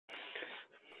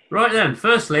Right then,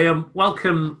 firstly,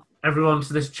 welcome everyone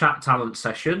to this chat talent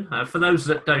session. For those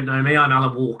that don't know me, I'm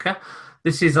Alan Walker.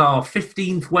 This is our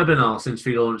 15th webinar since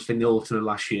we launched in the autumn of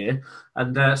last year,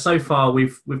 and so far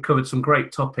we've covered some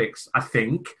great topics, I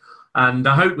think, and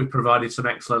I hope we've provided some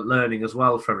excellent learning as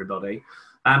well for everybody.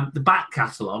 The back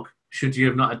catalogue, should you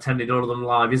have not attended all of them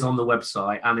live, is on the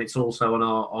website, and it's also on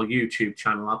our YouTube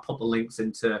channel. I'll put the links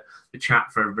into the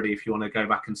chat for everybody if you want to go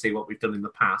back and see what we've done in the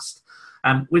past.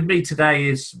 With me today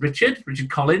is Richard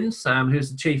Collins,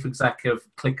 who's the Chief Exec of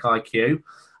ClickIQ.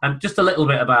 Just a little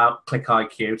bit about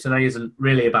ClickIQ. Today isn't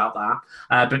really about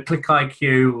that, but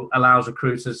ClickIQ allows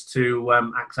recruiters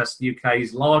to access the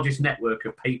UK's largest network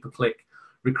of pay-per-click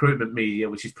recruitment media,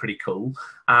 which is pretty cool.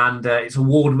 And it's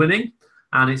award-winning,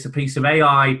 and it's a piece of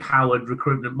AI-powered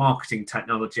recruitment marketing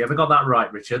technology. Have I got that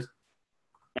right, Richard?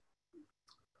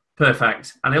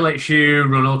 Perfect. And it lets you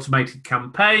run automated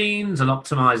campaigns and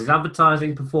optimizes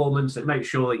advertising performance. It makes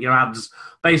sure that your ads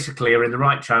basically are in the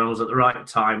right channels at the right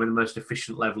time and the most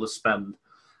efficient level of spend.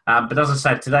 But as I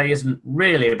said, today isn't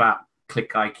really about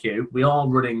ClickIQ. We are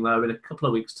running, though, in a couple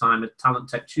of weeks' time, a Talent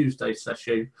Tech Tuesday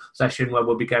session where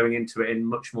we'll be going into it in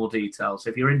much more detail. So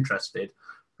if you're interested,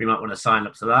 you might want to sign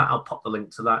up to that. I'll pop the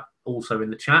link to that also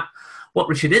in the chat. What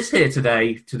Richard is here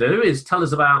today to do is tell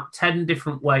us about 10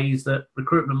 different ways that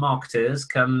recruitment marketers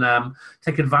can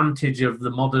take advantage of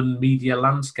the modern media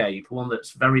landscape, one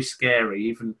that's very scary,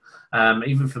 even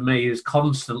for me, who's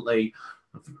constantly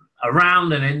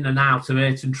around and in and out of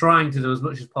it and trying to do as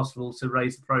much as possible to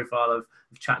raise the profile of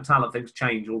ChatTalent. Things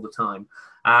change all the time.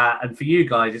 And for you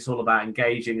guys, it's all about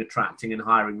engaging, attracting and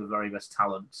hiring the very best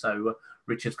talent. So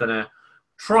Richard's going to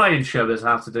try and show us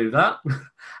how to do that.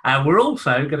 And we're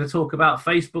also going to talk about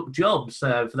Facebook jobs.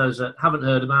 For those that haven't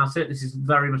heard about it, this is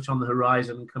very much on the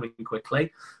horizon, coming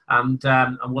quickly. And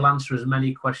we'll answer as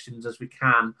many questions as we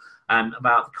can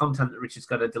about the content that Richard's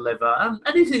going to deliver, and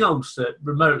anything else that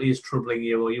remotely is troubling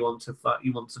you or you want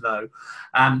to know.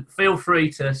 Feel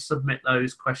free to submit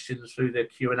those questions through the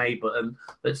Q&A button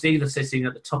that's either sitting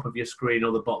at the top of your screen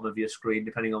or the bottom of your screen,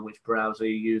 depending on which browser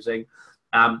you're using.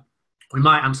 We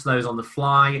might answer those on the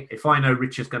fly. If I know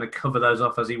Richard's going to cover those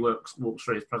off as he walks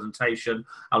through his presentation,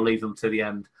 I'll leave them to the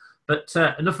end. But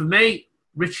enough of me.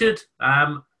 Richard,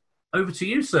 over to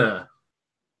you, sir.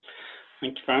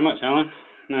 Thank you very much, Alan.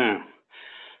 Now,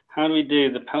 how do we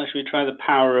do should we try the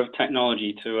power of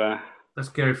technology to... Let's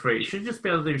go for it. You should just be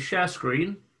able to do share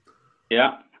screen.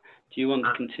 Yeah. Do you want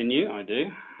to continue? I do.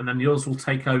 And then yours will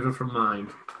take over from mine.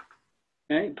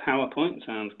 Okay, PowerPoint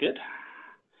sounds good.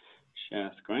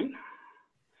 Share screen.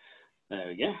 There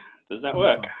we go. Does that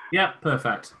work? Yeah,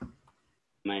 perfect.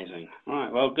 Amazing. All right.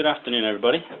 Well, good afternoon,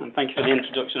 everybody, and thank you for the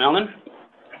introduction, Alan.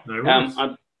 No worries.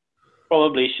 I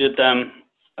probably should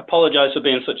apologise for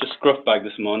being such a scruff bag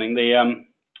this morning.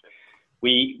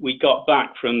 We got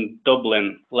back from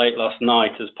Dublin late last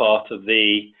night as part of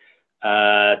the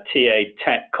TA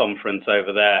Tech conference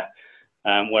over there,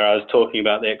 where I was talking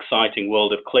about the exciting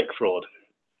world of click fraud.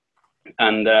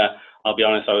 And I'll be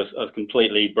honest, I was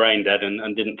completely brain dead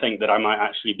and didn't think that I might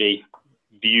actually be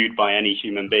viewed by any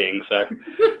human being. So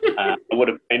I would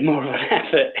have made more of an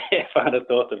effort if I had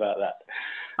thought about that.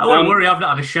 I won't worry, I've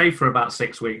not had a shave for about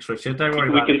 6 weeks, Richard. Don't worry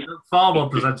about it. Far more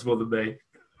presentable than me.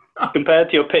 Compared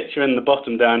to your picture in the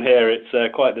bottom down here, it's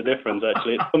quite the difference,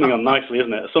 actually. It's coming on nicely,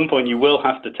 isn't it? At some point, you will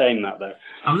have to tame that, though.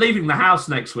 I'm leaving the house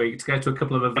next week to go to a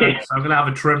couple of events. So I'm going to have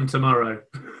a trim tomorrow.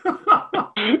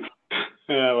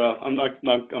 Yeah, well, I'm not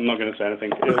going to say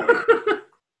anything. It'll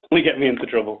only get me into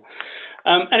trouble.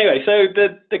 Anyway, so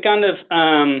the kind of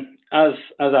as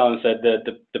Alan said,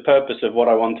 the purpose of what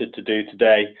I wanted to do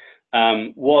today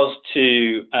was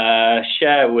to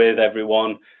share with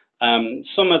everyone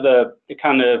some of the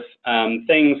kind of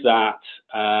things that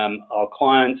our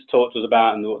clients talk to us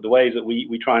about and the ways that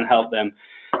we try and help them.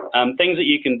 Things that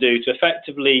you can do to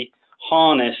effectively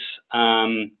harness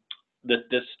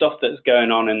the stuff that's going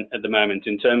on at the moment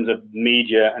in terms of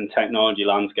media and technology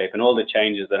landscape and all the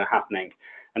changes that are happening,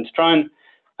 and to try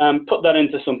and put that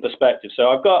into some perspective. So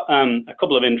I've got a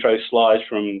couple of intro slides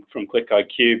from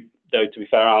ClickIQ, though to be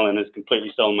fair, Alan has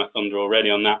completely stolen my thunder already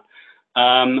on that.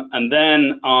 And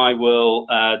then I will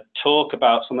talk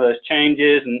about some of those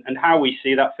changes and how we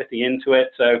see that fitting into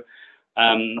it. So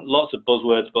lots of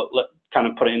buzzwords, but let's kind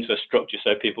of put it into a structure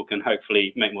so people can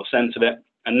hopefully make more sense of it.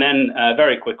 And then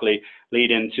very quickly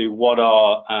lead into what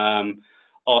are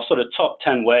our sort of top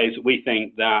 10 ways that we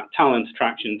think that talent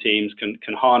attraction teams can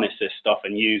harness this stuff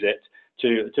and use it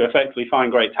to effectively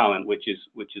find great talent, which is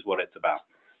what it's about.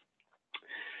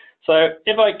 So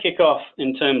if I kick off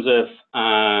in terms of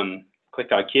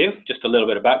ClickIQ, just a little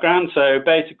bit of background. So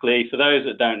basically, for those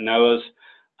that don't know us,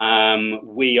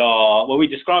 we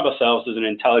describe ourselves as an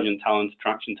intelligent talent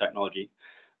attraction technology.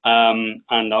 And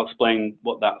I'll explain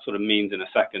what that sort of means in a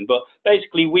second. But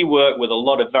basically, we work with a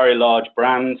lot of very large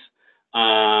brands.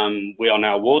 We are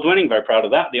now award-winning, very proud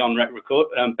of that, the On-Record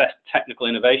Best Technical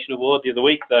Innovation Award the other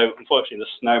week, though unfortunately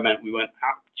the snow meant we weren't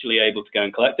actually able to go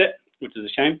and collect it, which is a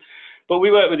shame. But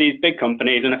we work with these big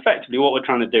companies, and effectively what we're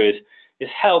trying to do is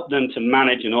help them to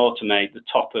manage and automate the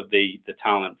top of the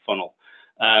talent funnel.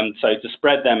 So to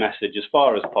spread their message as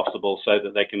far as possible so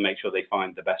that they can make sure they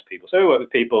find the best people. So we work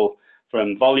with people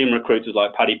from volume recruiters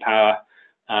like Paddy Power,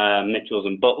 Mitchells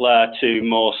and Butler, to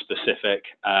more specific,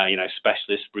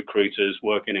 specialist recruiters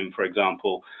working in, for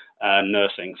example,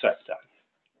 nursing sector.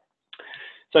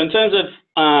 So in terms of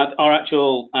our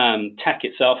actual tech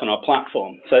itself and our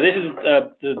platform, so this is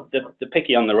the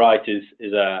picky on the right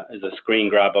is a screen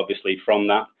grab, obviously, from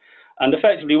that. And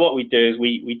effectively what we do is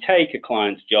we take a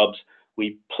client's jobs,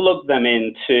 we plug them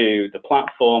into the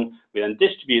platform, we then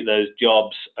distribute those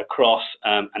jobs across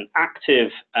an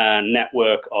active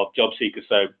network of job seekers,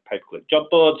 so pay-per-click job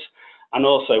boards, and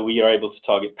also we are able to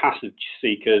target passive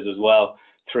seekers as well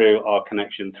through our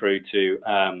connection through to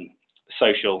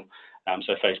social,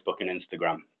 so Facebook and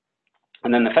Instagram.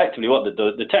 And then effectively what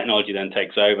the technology then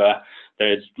takes over,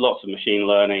 there's lots of machine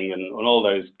learning and all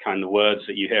those kind of words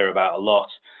that you hear about a lot.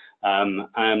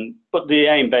 But the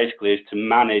aim basically is to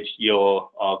manage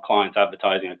our clients'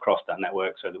 advertising across that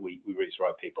network so that we reach the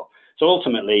right people. So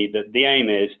ultimately, the aim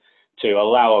is to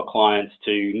allow our clients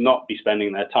to not be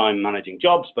spending their time managing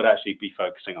jobs, but actually be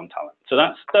focusing on talent. So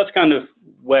that's kind of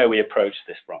where we approach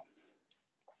this from.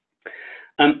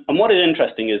 And what is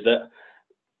interesting is that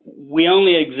we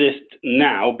only exist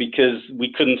now because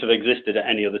we couldn't have existed at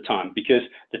any other time, because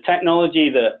the technology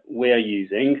that we're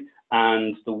using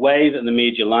and the way that the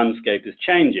media landscape is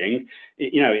changing,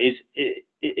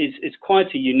 is quite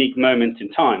a unique moment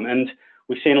in time. And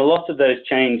we've seen a lot of those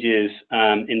changes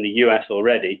in the US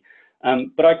already.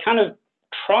 But I kind of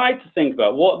tried to think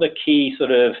about what the key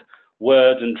sort of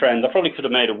words and trends. I probably could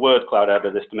have made a word cloud out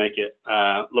of this to make it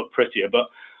look prettier, but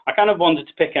I kind of wanted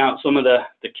to pick out some of the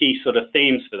key sort of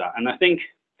themes for that. And I think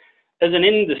as an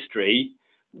industry,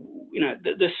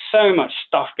 there's so much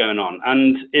stuff going on,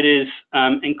 and it is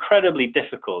incredibly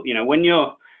difficult. When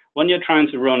you're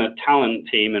trying to run a talent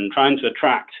team and trying to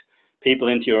attract people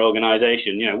into your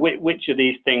organization, which of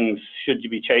these things should you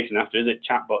be chasing after? Is it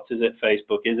chatbots? Is it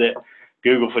Facebook? Is it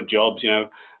Google for Jobs?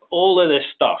 All of this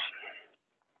stuff.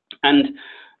 And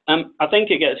I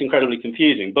think it gets incredibly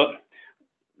confusing. But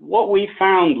what we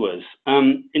found was,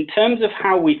 in terms of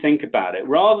how we think about it,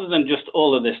 rather than just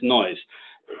all of this noise,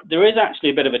 there is actually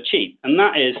a bit of a cheat, and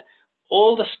that is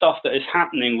all the stuff that is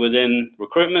happening within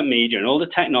recruitment media and all the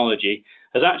technology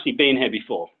has actually been here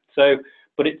before.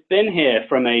 But it's been here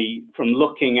from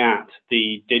looking at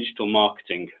the digital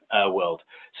marketing world.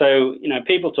 So,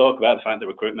 people talk about the fact that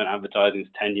recruitment advertising is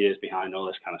 10 years behind, all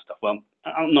this kind of stuff. Well,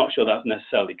 I'm not sure that's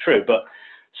necessarily true, but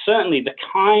certainly the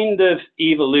kind of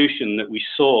evolution that we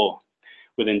saw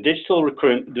within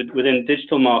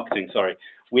digital marketing,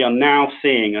 we are now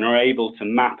seeing and are able to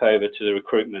map over to the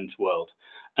recruitment world.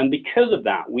 And because of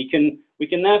that, we can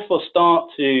therefore start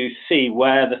to see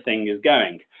where the thing is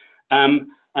going.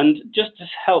 And just to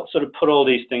help sort of put all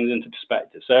these things into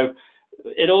perspective. So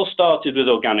it all started with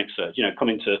organic search,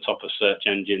 coming to the top of search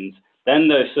engines. Then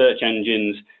those search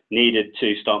engines needed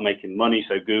to start making money,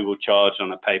 so Google charged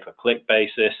on a pay-per-click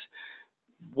basis.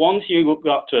 Once you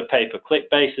got to a pay-per-click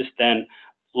basis, then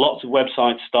lots of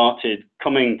websites started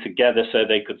coming together so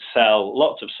they could sell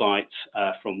lots of sites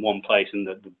from one place, and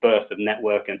the birth of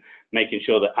network and making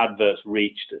sure that adverts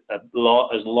reached as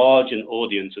large an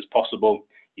audience as possible.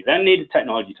 You then needed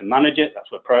technology to manage it. That's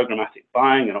where programmatic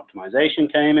buying and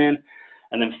optimization came in.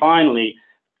 And then finally,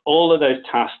 all of those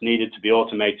tasks needed to be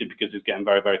automated because it's getting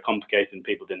very, very complicated and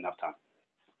people didn't have time.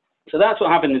 So that's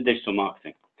what happened in digital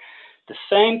marketing. The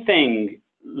same thing,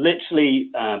 literally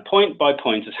point by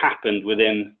point, has happened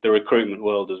within the recruitment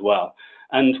world as well.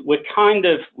 And we've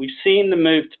seen the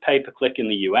move to pay-per-click in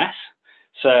the US.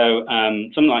 So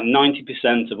something like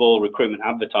 90% of all recruitment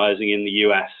advertising in the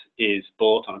US is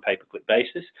bought on a pay-per-click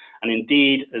basis. And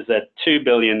indeed, as a $2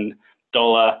 billion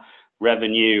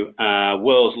revenue,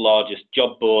 world's largest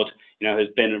job board, has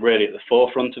been really at the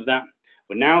forefront of that.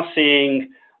 We're now seeing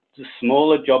the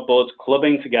smaller job boards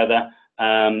clubbing together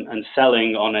and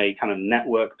selling on a kind of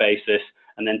network basis.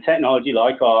 And then technology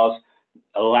like ours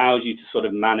allows you to sort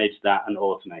of manage that and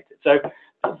automate it. So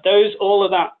all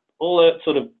that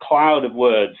sort of cloud of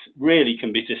words really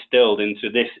can be distilled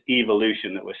into this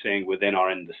evolution that we're seeing within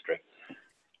our industry.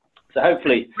 So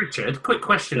hopefully, Richard, quick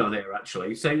question yeah. on here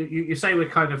actually. So you say we're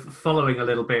kind of following a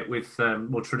little bit with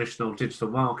more traditional digital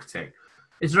marketing.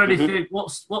 Is there Mhm. anything?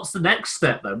 What's the next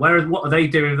step then? What are they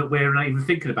doing that we're not even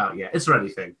thinking about yet? Is there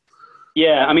anything?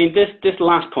 Yeah, I mean, this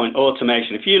last point,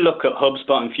 automation, if you look at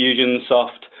HubSpot,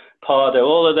 Infusionsoft, Pardo,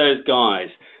 all of those guys,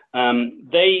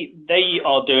 they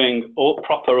are doing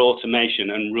proper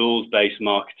automation and rules-based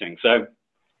marketing. So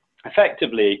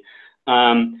effectively,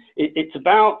 it's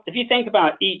about, if you think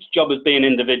about each job as being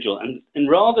individual, and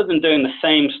rather than doing the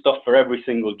same stuff for every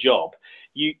single job,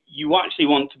 you actually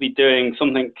want to be doing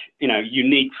something,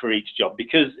 unique for each job,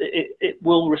 because it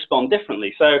will respond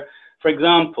differently. So, for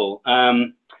example,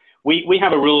 we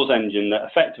have a rules engine that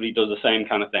effectively does the same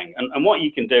kind of thing. And what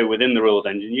you can do within the rules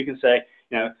engine, you can say,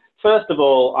 first of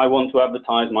all, I want to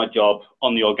advertise my job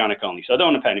on the organic only, so I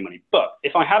don't want to pay any money. But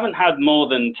if I haven't had more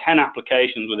than 10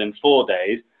 applications within 4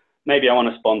 days, maybe I want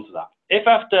to sponsor that. If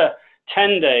after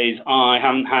 10 days I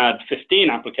haven't had 15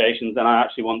 applications, then I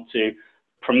actually want to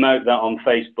promote that on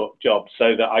Facebook jobs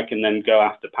so that I can then go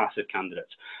after passive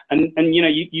candidates. And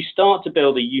you start to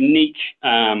build a unique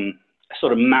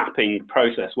sort of mapping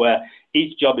process where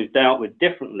each job is dealt with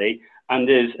differently and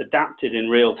is adapted in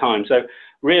real time. So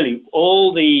really,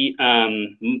 all the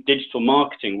digital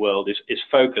marketing world is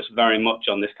focused very much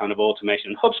on this kind of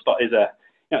automation. HubSpot is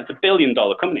it's $1 billion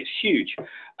company. It's huge,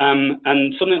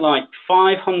 and something like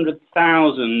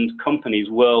 500,000 companies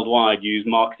worldwide use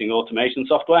marketing automation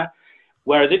software.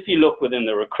 Whereas if you look within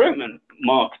the recruitment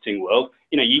marketing world,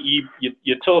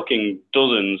 you're talking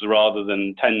dozens rather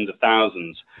than tens of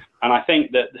thousands. And I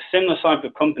think that the similar type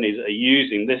of companies that are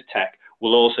using this tech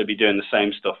will also be doing the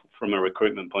same stuff from a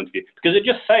recruitment point of view, because it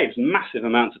just saves massive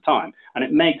amounts of time and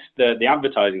it makes the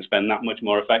advertising spend that much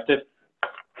more effective.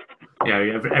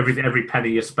 Yeah, every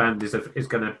penny you spend is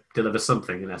going to deliver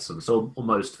something in essence, or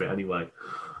most of it anyway.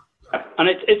 And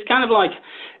it's kind of like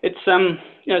it's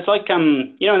like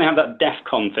when they have that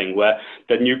DEFCON thing where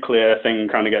the nuclear thing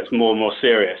kind of gets more and more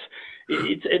serious.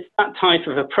 It's that type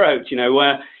of approach,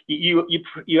 where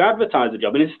you advertise a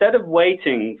job, and instead of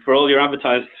waiting for all your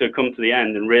advertisers to come to the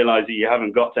end and realize that you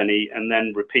haven't got any and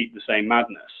then repeat the same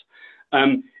madness,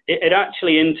 it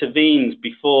actually intervenes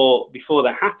before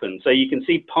that happens. So you can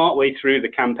see partway through the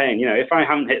campaign, if I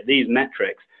haven't hit these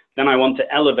metrics, then I want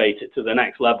to elevate it to the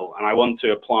next level, and I want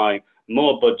to apply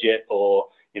more budget or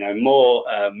more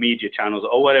media channels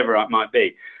or whatever it might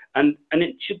be. And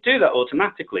it should do that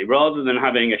automatically rather than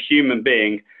having a human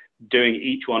being doing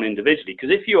each one individually.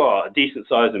 Because if you are a decent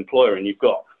sized employer and you've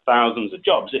got thousands of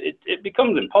jobs, it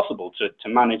becomes impossible to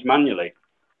manage manually.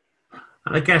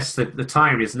 And I guess that the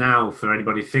time is now for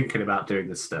anybody thinking about doing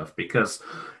this stuff, because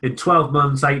in 12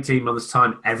 months, 18 months'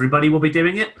 time, everybody will be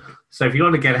doing it. So if you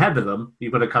want to get ahead of them,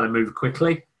 you've got to kind of move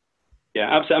quickly. Yeah,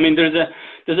 absolutely. I mean,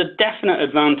 there's a definite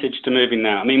advantage to moving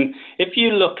now. I mean, if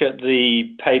you look at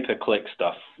the pay-per-click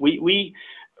stuff, we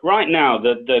right now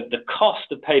the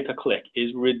cost of pay-per-click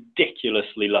is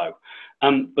ridiculously low.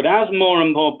 But as more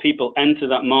and more people enter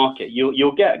that market,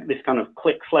 you'll get this kind of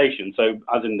clickflation. So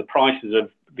as in the prices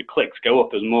of the clicks go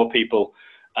up as more people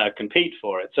compete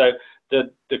for it. So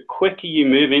the quicker you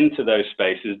move into those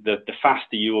spaces, the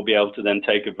faster you will be able to then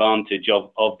take advantage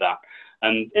of that.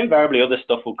 And invariably, other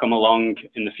stuff will come along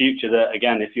in the future that,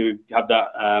 again, if you have that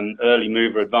early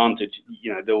mover advantage,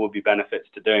 there will be benefits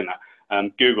to doing that.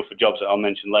 Google for Jobs that I'll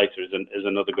mention later is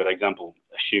another good example,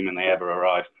 assuming they ever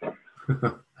arrive.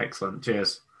 Excellent.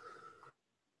 Cheers.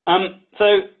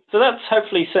 So that's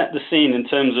hopefully set the scene in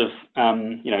terms of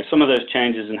some of those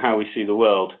changes and how we see the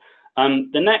world.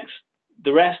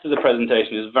 The rest of the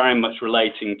presentation is very much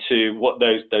relating to what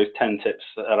those 10 tips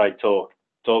that I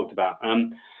talked about.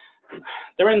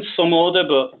 They're in some order,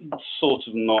 but sort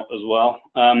of not as well.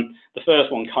 The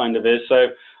first one kind of is. So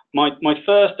our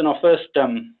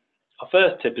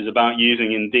first tip is about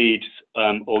using Indeed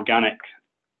organic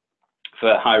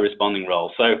for high responding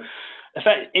roles. So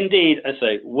Indeed, I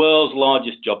say, world's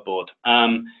largest job board.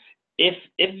 If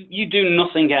you do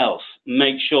nothing else,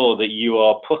 make sure that you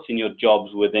are putting your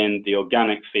jobs within the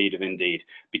organic feed of Indeed,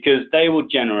 because they will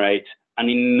generate an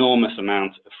enormous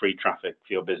amount of free traffic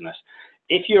for your business.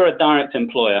 If you're a direct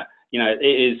employer,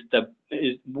 it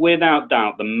is without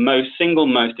doubt the single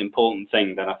most important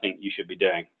thing that I think you should be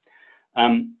doing.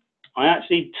 I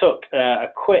actually took a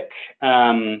quick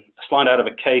slide out of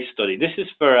a case study. This is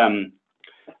for a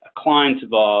client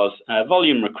of ours, a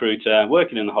volume recruiter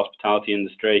working in the hospitality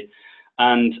industry.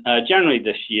 And generally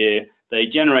this year, they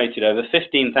generated over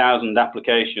 15,000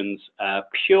 applications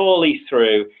purely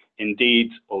through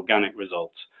Indeed's organic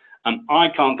results. I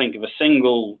can't think of a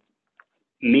single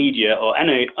media or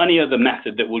any other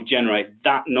method that will generate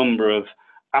that number of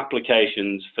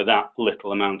applications for that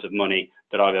little amount of money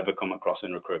that I've ever come across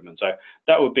in recruitment. So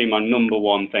that would be my number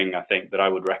one thing, I think, that I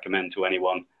would recommend to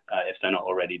anyone if they're not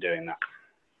already doing that.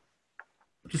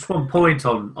 Just one point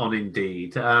on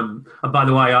Indeed. And by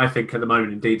the way, I think at the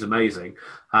moment Indeed's amazing.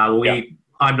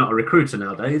 I'm not a recruiter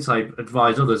nowadays. I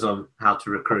advise others on how to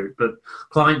recruit. But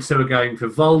clients who are going for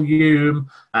volume,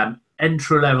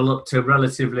 entry level up to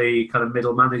relatively kind of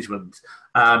middle management,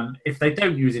 if they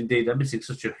don't use Indeed, they're missing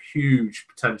such a huge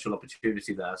potential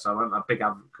opportunity there. So I'm a big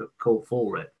advocate call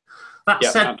for it. That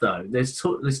said, though, there's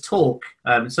talk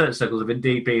in certain circles of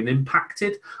Indeed being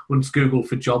impacted once Google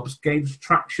for Jobs gains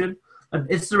traction. And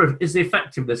is the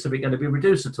effectiveness of it going to be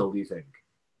reduced at all, do you think?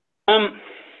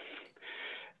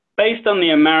 Based on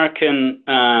the American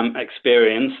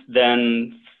experience,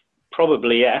 then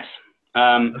probably yes.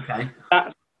 Okay.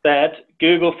 That said,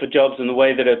 Google for Jobs and the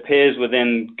way that it appears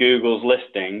within Google's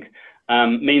listing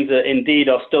means that Indeed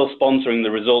are still sponsoring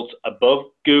the results above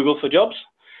Google for Jobs.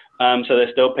 So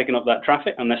they're still picking up that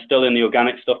traffic and they're still in the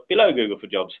organic stuff below Google for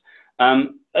Jobs.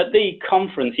 At the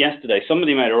conference yesterday,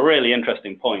 somebody made a really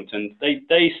interesting point, and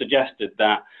they suggested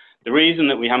that the reason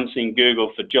that we haven't seen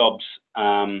Google for Jobs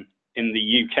in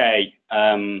the UK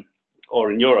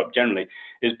or in Europe generally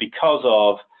is because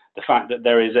of the fact that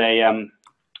there is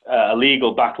a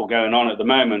legal battle going on at the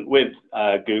moment with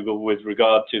Google with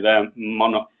regard to their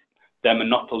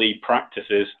monopoly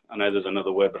practices. I know there's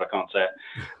another word, but I can't say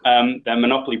it. Their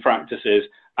monopoly practices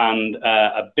and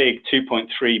a big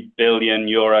 2.3 billion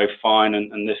euro fine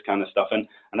and this kind of stuff. And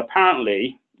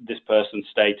apparently, this person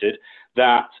stated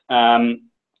that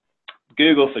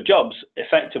Google for Jobs,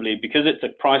 effectively, because it's a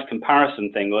price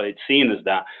comparison thing, or it's seen as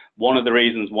that, one of the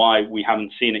reasons why we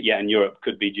haven't seen it yet in Europe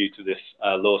could be due to this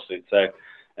lawsuit. So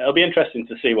it'll be interesting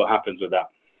to see what happens with that.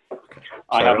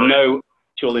 I have no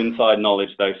actual inside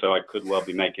knowledge, though, so I could well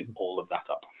be making all of that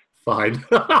up. Fine.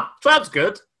 Sounds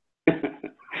good.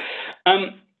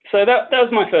 So that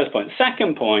was my first point.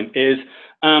 Second point is,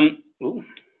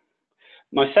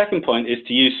 my second point is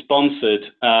to use sponsored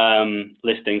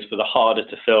listings for the harder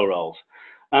to fill roles.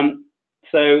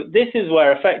 So this is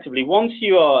where effectively, once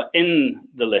you are in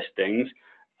the listings,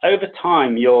 over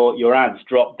time your ads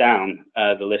drop down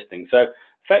the listing. So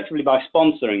effectively by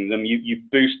sponsoring them, you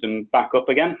boost them back up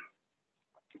again.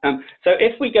 So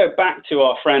if we go back to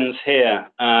our friends here,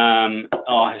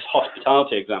 our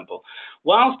hospitality example,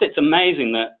 whilst it's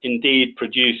amazing that Indeed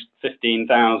produced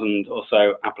 15,000 or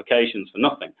so applications for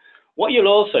nothing, what you'll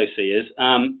also see is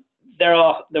there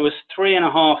was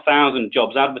 3,500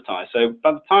 jobs advertised. So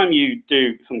by the time you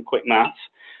do some quick maths,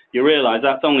 you realize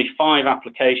that's only 5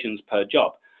 applications per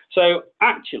job. So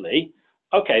actually,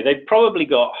 okay, they've probably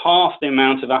got half the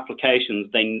amount of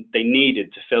applications they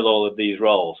needed to fill all of these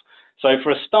roles. So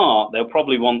for a start, they'll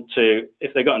probably want to,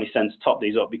 if they've got any sense, top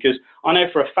these up, because I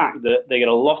know for a fact that they get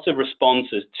a lot of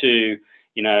responses to,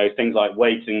 you know, things like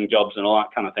waiting jobs and all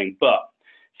that kind of thing. But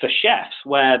for chefs,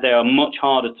 where they are much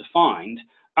harder to find,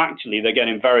 actually they're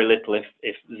getting very little,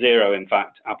 if zero, in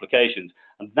fact, applications.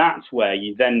 And that's where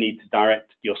you then need to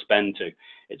direct your spend to.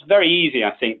 It's very easy,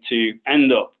 I think, to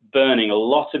end up burning a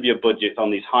lot of your budget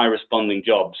on these high responding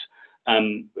jobs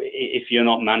if you're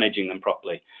not managing them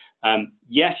properly.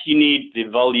 Yes, you need the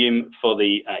volume for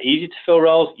the easy to fill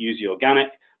roles, use the organic,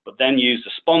 but then use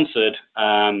the sponsored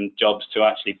jobs to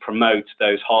actually promote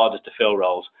those harder to fill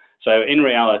roles. So in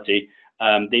reality,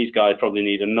 these guys probably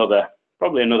need another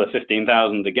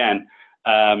 15,000 again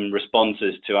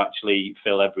responses to actually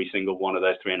fill every single one of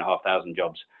those 3,500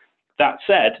 jobs. That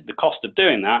said, the cost of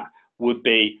doing that would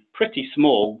be pretty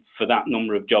small for that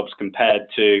number of jobs compared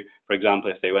to, for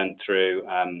example, if they went through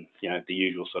you know, the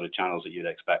usual sort of channels that you'd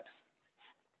expect.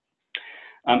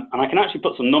 And I can actually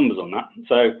put some numbers on that.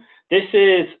 So this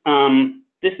is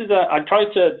I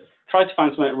tried to find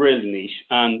something really niche,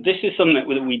 and this is something that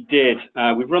we did.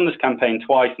 We've run this campaign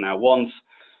twice now. Once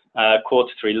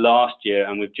Q3 last year,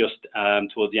 and we've just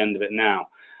towards the end of it now.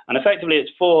 And effectively,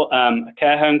 it's for a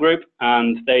care home group,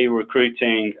 and they were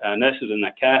recruiting nurses in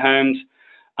their care homes.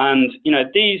 And you know,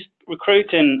 these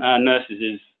recruiting nurses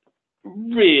is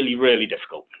really, really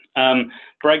difficult.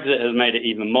 Brexit has made it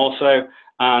even more so,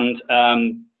 and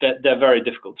they're very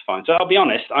difficult to find. So I'll be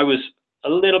honest, I was a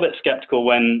little bit skeptical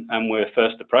when we were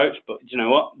first approached, but you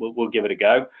know what, we'll give it a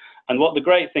go. And what the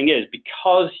great thing is,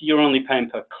 because you're only paying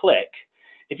per click,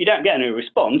 if you don't get any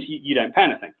response, you don't pay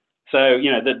anything. So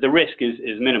you know, the risk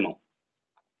is minimal.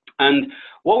 And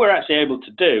what we're actually able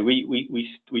to do,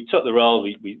 we took the role,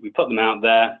 we put them out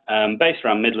there, based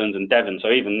around Midlands and Devon,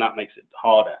 so even that makes it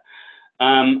harder.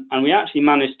 And we actually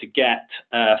managed to get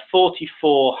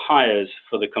 44 hires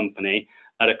for the company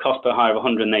at a cost per hire of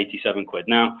 187 quid.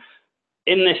 Now,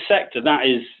 in this sector, that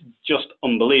is just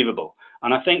unbelievable.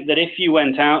 And I think that if you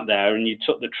went out there and you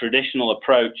took the traditional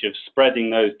approach of spreading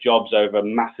those jobs over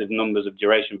massive numbers of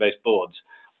duration-based boards,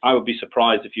 I would be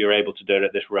surprised if you were able to do it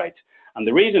at this rate. And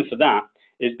the reason for that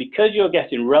is because you're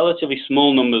getting relatively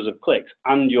small numbers of clicks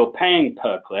and you're paying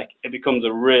per click, it becomes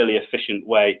a really efficient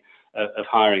way of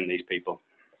hiring these people.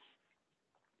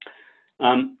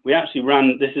 We actually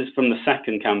ran, this is from the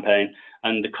second campaign,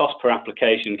 and the cost per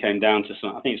application came down to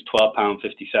some, I think it's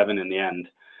 £12.57 in the end.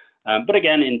 But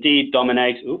again, Indeed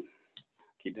dominates. Ooh,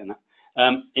 keep doing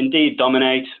that. Indeed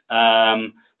dominates.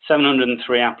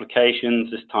 703 applications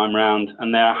this time round,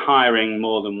 and they're hiring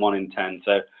more than 1 in 10.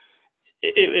 So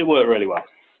it worked really well.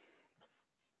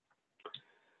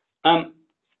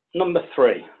 Number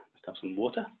 3. Let's have some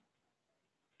water.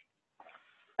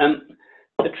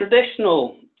 The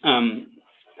traditional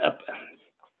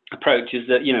approach is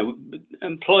that, you know,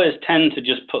 employers tend to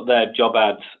just put their job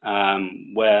ads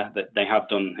where that they have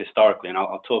done historically, and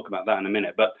I'll talk about that in a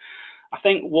minute. But I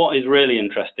think what is really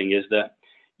interesting is that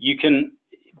you can,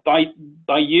 by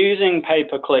using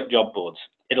pay-per-click job boards,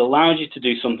 it allows you to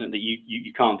do something that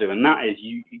you can't do, and that is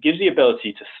it gives the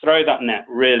ability to throw that net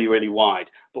really, really wide,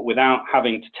 but without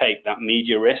having to take that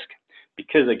media risk,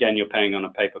 because again, you're paying on a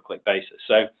pay-per-click basis.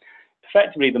 So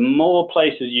effectively, the more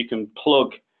places you can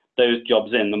plug those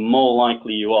jobs in, the more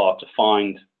likely you are to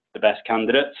find the best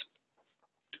candidates.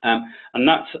 And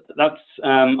that's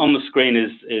on the screen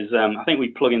is I think we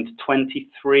plug into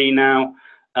 23 now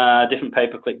different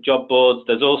pay-per-click job boards.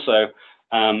 There's also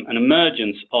an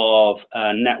emergence of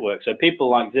networks, so people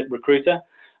like ZipRecruiter,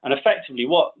 and effectively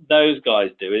what those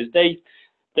guys do is they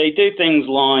do things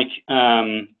like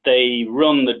they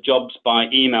run the jobs by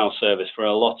email service for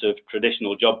a lot of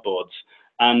traditional job boards,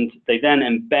 and they then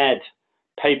embed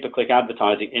pay-per-click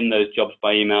advertising in those jobs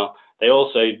by email. They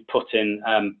also put in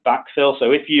backfill.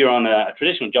 So if you're on a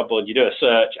traditional job board, you do a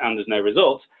search and there's no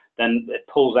results, then it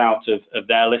pulls out of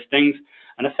their listings.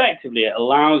 And effectively, it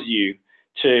allows you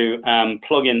to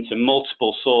plug into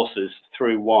multiple sources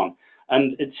through one.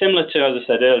 And it's similar to, as I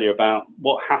said earlier, about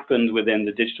what happened within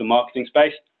the digital marketing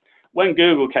space. When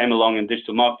Google came along in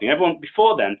digital marketing,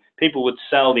 before then, people would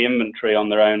sell the inventory on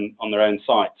their own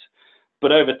sites.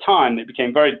 But over time, it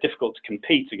became very difficult to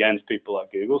compete against people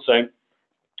like Google. So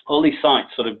all these sites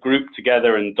sort of grouped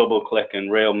together and DoubleClick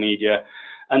and Real Media.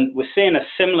 And we're seeing a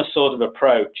similar sort of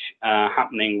approach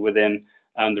happening within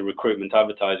the recruitment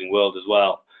advertising world as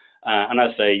well. And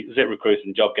as I say, ZipRecruiter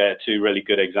and JobGate are 2 really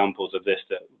good examples of this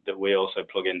that we also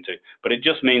plug into. But it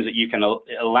just means that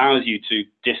it allows you to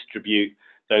distribute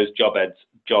those job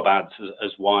ads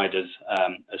as wide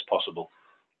as possible.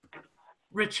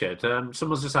 Richard,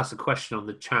 someone's just asked a question on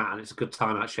the chat, and it's a good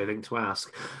time actually, I think, to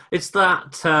ask. Is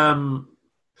that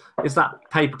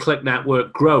pay-per-click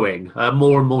network growing?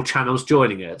 More and more channels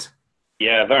joining it?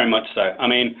 Yeah, very much so. I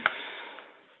mean,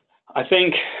 I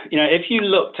think, you know, if you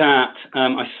looked at,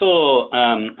 I saw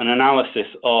an analysis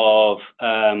of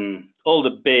all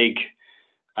the big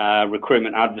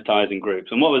recruitment advertising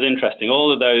groups, and what was interesting,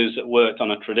 all of those that worked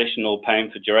on a traditional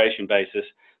paying for duration basis,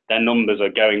 their numbers are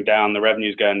going down, the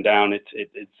revenue's going down.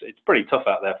 It's pretty tough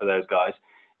out there for those guys.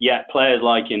 Yet players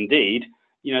like Indeed,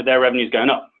 you know, their revenue's going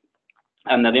up,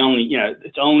 and they're the only, you know,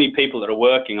 it's only people that are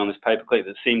working on this pay-per-click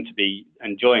that seem to be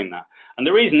enjoying that. And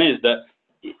the reason is that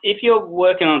if you're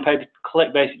working on a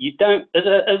pay-per-click basis, you don't, as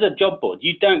a job board,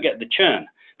 you don't get the churn,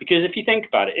 because if you think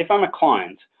about it, if I'm a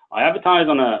client, I advertise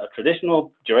on a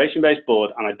traditional duration-based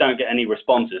board and I don't get any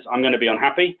responses, I'm going to be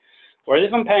unhappy. Whereas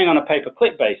if I'm paying on a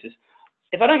pay-per-click basis,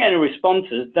 if I don't get any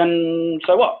responses, then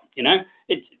so what? You know,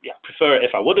 I prefer it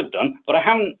if I would have done, but I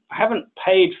haven't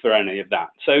paid for any of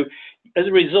that. So as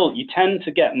a result, you tend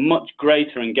to get much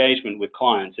greater engagement with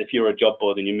clients if you're a job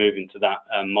board and you move into that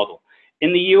model.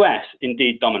 In the US,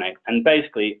 Indeed dominate, and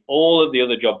basically all of the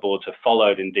other job boards have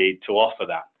followed Indeed to offer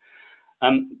that.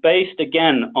 Based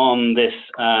again on this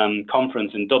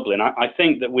conference in Dublin, I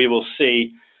think that we will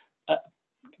see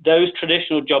those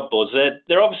traditional job boards,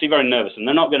 they're obviously very nervous, and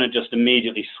they're not going to just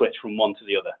immediately switch from one to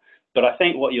the other. But I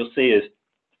think what you'll see is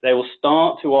they will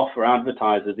start to offer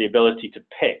advertisers the ability to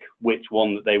pick which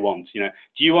one that they want. You know,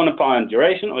 do you want to buy on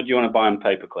duration or do you want to buy on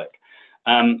pay-per-click?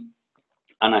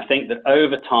 And I think that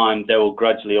over time, they will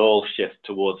gradually all shift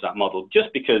towards that model, just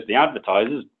because the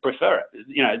advertisers prefer it.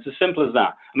 You know, it's as simple as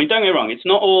that. I mean, don't get me wrong, it's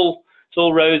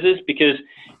all roses, because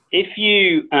if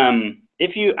you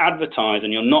advertise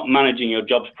and you're not managing your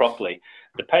jobs properly,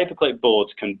 the pay-per-click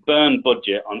boards can burn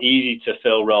budget on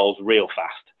easy-to-fill roles real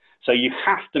fast. So you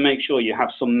have to make sure you have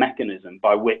some mechanism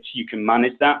by which you can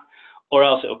manage that, or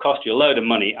else it'll cost you a load of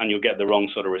money and you'll get the wrong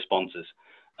sort of responses.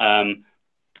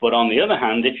 But on the other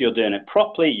hand, if you're doing it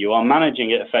properly, you are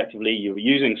managing it effectively, you're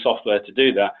using software to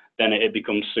do that, then it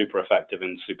becomes super effective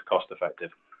and super cost effective.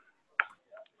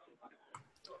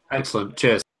 Excellent.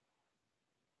 Cheers.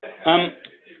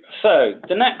 So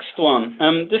the next one,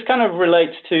 this kind of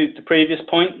relates to the previous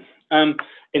point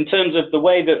in terms of the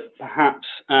way that perhaps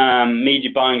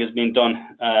media buying has been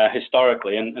done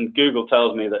historically, and Google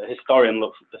tells me that a historian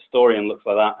looks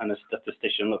like that and a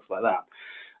statistician looks like that.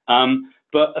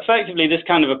 But effectively, this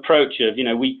kind of approach of,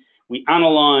 we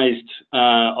analysed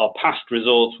our past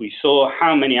results, we saw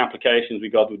how many applications we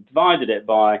got, we divided it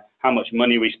by how much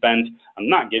money we spent,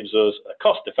 and that gives us a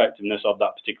cost effectiveness of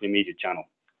that particular media channel,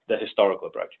 the historical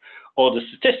approach. Or the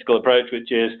statistical approach,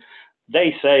 which is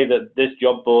they say that this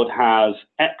job board has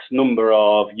X number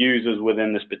of users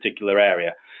within this particular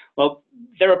area. Well,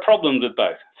 there are problems with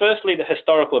both. Firstly, the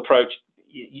historical approach,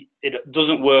 it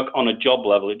doesn't work on a job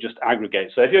level, it just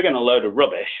aggregates. So if you're getting a load of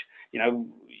rubbish,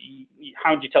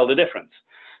 how do you tell the difference?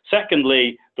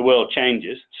 Secondly, the world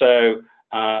changes. So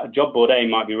job board A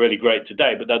might be really great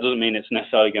today, but that doesn't mean it's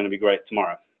necessarily going to be great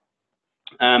tomorrow.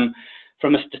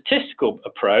 From a statistical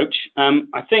approach,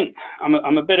 I think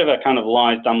I'm a bit of a kind of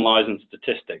damn lies and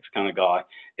statistics kind of guy,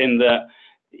 in that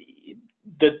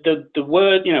the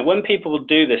word, when people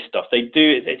do this stuff, they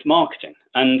do it, it's marketing,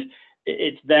 and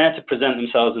it's there to present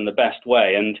themselves in the best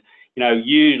way. And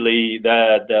usually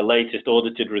their latest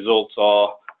audited results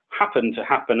happen to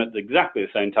happen at exactly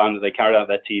the same time that they carried out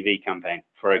their TV campaign,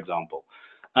 for example.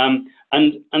 And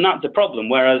that's the problem.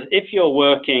 Whereas if you're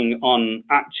working on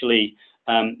actually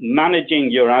managing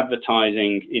your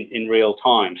advertising in real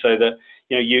time, so that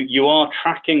you are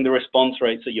tracking the response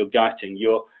rates that you're getting,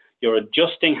 you're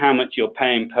adjusting how much you're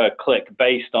paying per click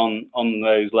based on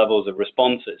those levels of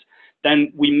responses,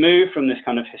 then we move from this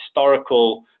kind of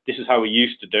historical, this is how we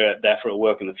used to do it, therefore it'll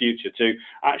work in the future, to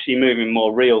actually moving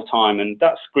more real time. And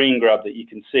that screen grab that you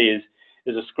can see is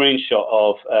a screenshot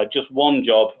of just one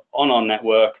job on our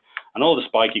network, and all the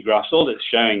spiky graphs, all it's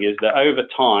showing is that over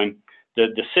time,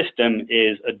 the system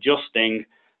is adjusting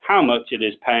how much it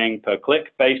is paying per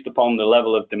click based upon the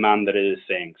level of demand that it is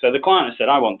seeing. So the client has said,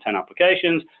 I want 10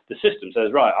 applications. The system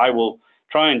says, right, I will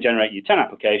try and generate you 10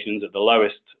 applications at the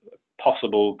lowest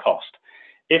possible cost.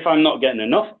 If I'm not getting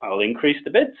enough, I'll increase the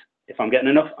bids. If I'm getting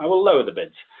enough, I will lower the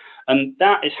bids. And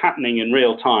that is happening in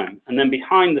real time. And then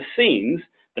behind the scenes,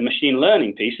 the machine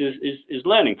learning piece is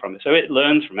learning from it. So it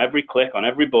learns from every click on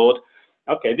every board.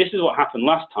 Okay, this is what happened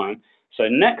last time. So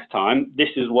next time, this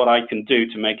is what I can do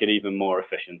to make it even more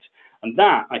efficient. And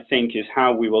that, I think, is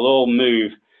how we will all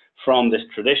move from this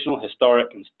traditional,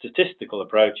 historic and statistical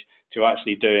approach to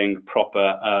actually doing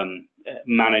proper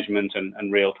management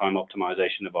and real-time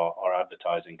optimization of our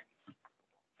advertising.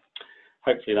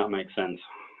 Hopefully that makes sense.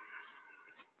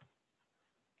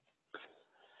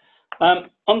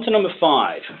 On to number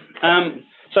 5.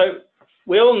 So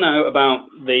we all know about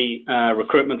the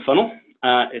recruitment funnel.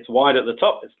 It's wide at the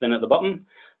top, it's thin at the bottom.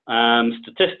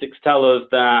 Statistics tell us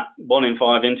that 1 in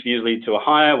 5 interviews lead to a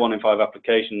hire, 1 in 5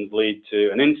 applications lead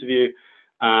to an interview,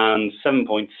 and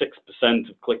 7.6%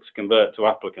 of clicks convert to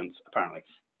applicants, apparently.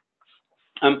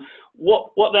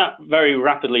 What that very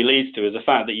rapidly leads to is the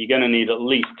fact that you're going to need at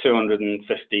least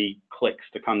 250 clicks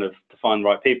to kind of to find the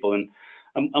right people. And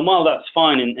while that's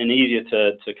fine and easier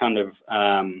to kind of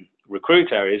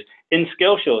recruit areas, in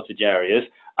skill shortage areas,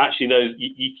 actually those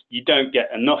you don't get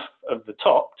enough of the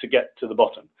top to get to the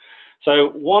bottom. So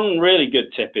one really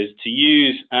good tip is to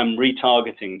use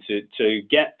retargeting to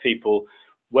get people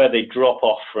where they drop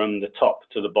off from the top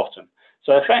to the bottom.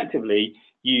 So effectively,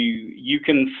 you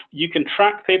can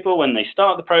track people when they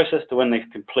start the process to when they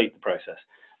complete the process.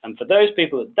 And for those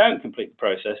people that don't complete the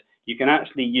process, you can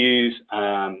actually use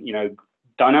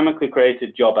dynamically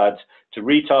created job ads to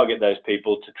retarget those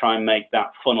people to try and make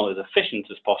that funnel as efficient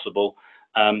as possible,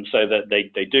 so that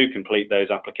they do complete those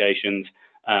applications,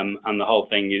 and the whole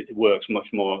thing works much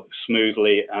more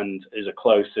smoothly and is a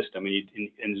closed system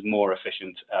and is more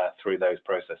efficient through those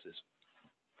processes.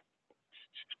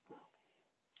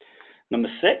 Number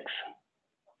 6,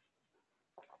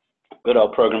 good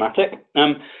old programmatic.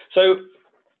 So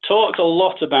talked a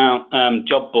lot about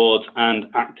job boards and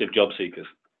active job seekers.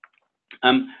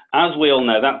 As we all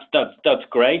know, that's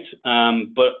great,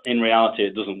 but in reality,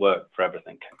 it doesn't work for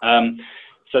everything.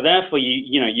 So therefore,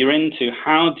 you're into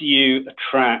how do you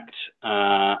attract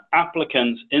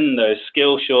applicants in those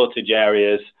skill shortage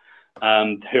areas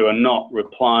who are not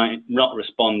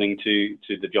responding to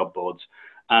the job boards.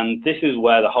 And this is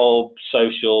where the whole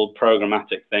social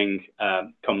programmatic thing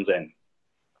comes in.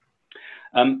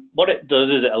 What it does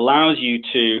is it allows you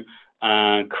to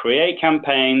create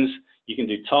campaigns. You can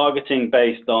do targeting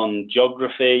based on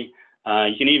geography,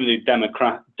 You can even do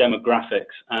demographics.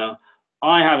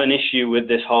 I have an issue with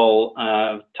this whole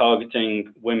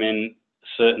targeting women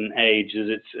certain age, as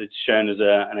it's shown as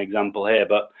an example here.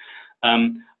 But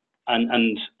and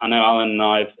I know Alan and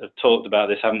I have talked about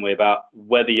this, haven't we, about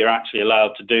whether you're actually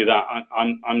allowed to do that.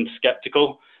 I'm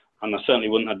skeptical, and I certainly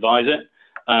wouldn't advise it,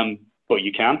 but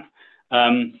you can.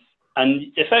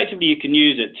 And effectively, you can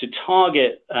use it to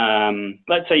target,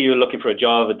 let's say you're looking for a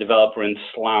Java developer in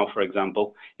Slough, for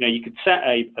example. You know, you could set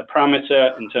a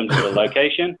parameter in terms of the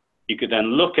location. You could then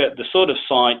look at the sort of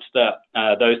sites that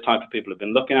those type of people have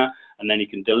been looking at, and then you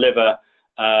can deliver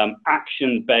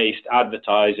action-based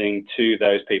advertising to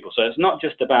those people. So it's not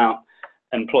just about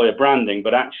employer branding,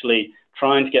 but actually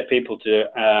trying to get people to,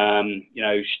 you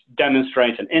know,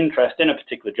 demonstrate an interest in a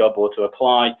particular job or to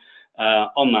apply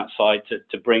on that site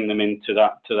to bring them into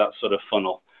that sort of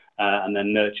funnel and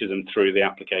then nurture them through the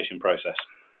application process.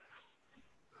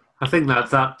 I think that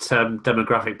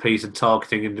demographic piece and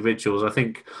targeting individuals, I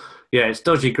think, yeah, it's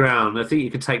dodgy ground. I think you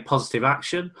can take positive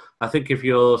action. I think if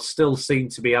you're still seen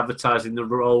to be advertising the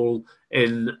role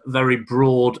in very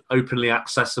broad, openly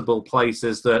accessible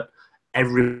places that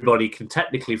everybody can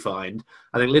technically find,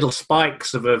 I think little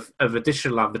spikes of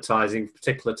additional advertising for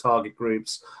particular target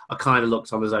groups are kind of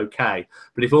looked on as okay.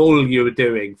 But if all you were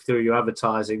doing through your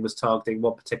advertising was targeting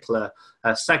one particular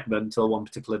segment or one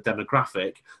particular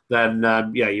demographic, then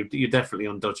yeah, you're definitely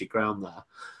on dodgy ground there.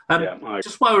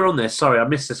 Just while we're on this, sorry, I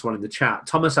missed this one in the chat.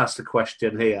 Thomas asked a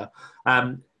question here.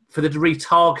 For the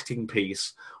retargeting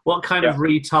piece, what kind of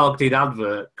retargeted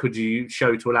advert could you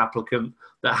show to an applicant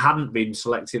that hadn't been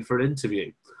selected for an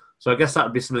interview? So I guess that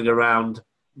would be something around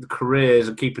the careers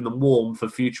and keeping them warm for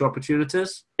future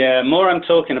opportunities. Yeah, more I'm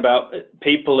talking about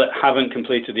people that haven't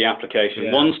completed the application.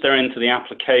 Yeah. Once they're into the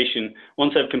application,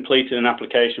 once they've completed an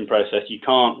application process, you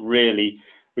can't really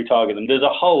retarget them. There's a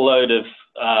whole load of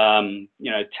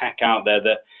you know, tech out there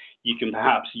that you can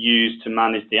perhaps use to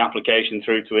manage the application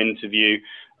through to interview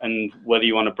and whether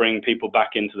you want to bring people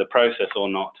back into the process or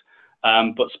not.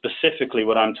 But specifically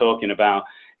what I'm talking about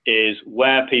is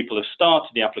where people have started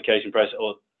the application process,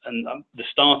 and the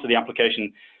start of the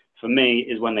application for me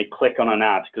is when they click on an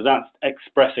ad, because that's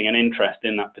expressing an interest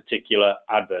in that particular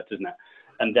advert, isn't it?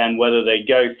 And then whether they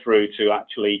go through to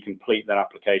actually complete that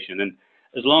application. And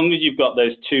as long as you've got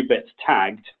those two bits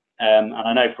tagged, and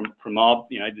I know from our,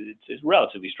 you know, it's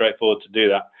relatively straightforward to do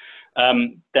that,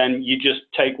 then you just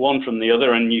take one from the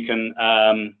other and you can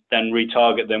then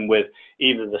retarget them with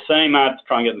either the same ad to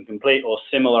try and get them complete, or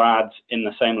similar ads in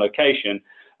the same location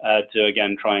to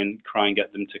again try and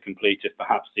get them to complete if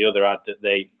perhaps the other ad that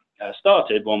they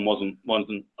started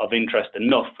wasn't of interest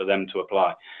enough for them to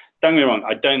apply. Don't get me wrong,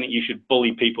 I don't think you should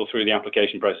bully people through the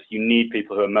application process. You need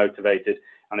people who are motivated,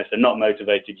 and if they're not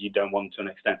motivated, you don't want to an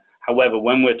extent. However,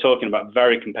 when we're talking about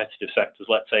very competitive sectors,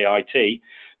 let's say IT,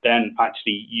 then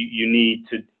actually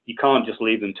you can't just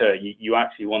leave them to it. You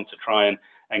actually want to try and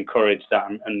encourage that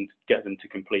and get them to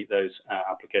complete those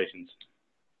applications.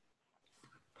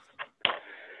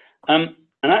 And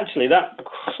actually that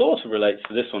sort of relates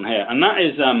to this one here, and that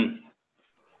is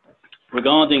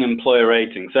regarding employer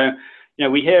rating. So, you know,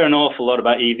 we hear an awful lot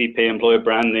about EVP, employer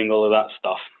branding, all of that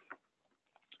stuff.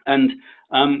 And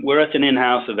we're at an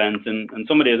in-house event, and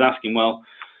somebody is asking, well,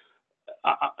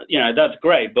 you know, that's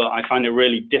great, but I find it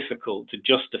really difficult to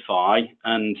justify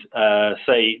and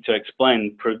to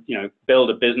explain, you know, build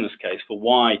a business case for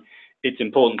why it's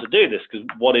important to do this, because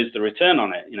what is the return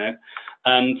on it, you know?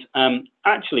 And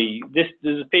actually,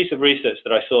 there's a piece of research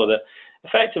that I saw that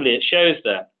effectively it shows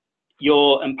that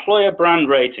your employer brand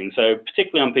rating, so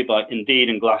particularly on people like Indeed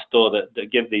and Glassdoor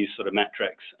that give these sort of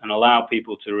metrics and allow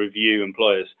people to review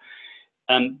employers,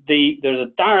 there's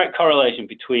a direct correlation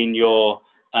between your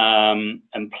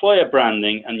employer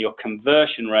branding and your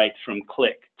conversion rate from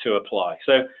click to apply.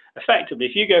 So effectively,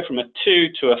 if you go from a 2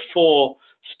 to a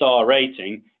 4-star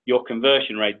rating, your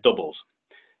conversion rate doubles.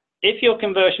 If your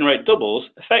conversion rate doubles,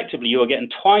 effectively you are getting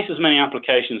twice as many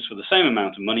applications for the same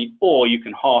amount of money, or you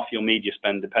can half your media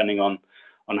spend depending on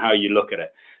how you look at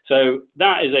it. So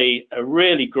that is a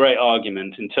really great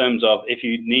argument in terms of if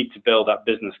you need to build that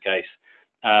business case,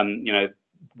 you know,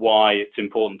 why it's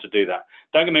important to do that.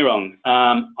 Don't get me wrong,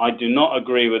 I do not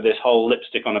agree with this whole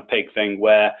lipstick on a pig thing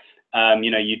where you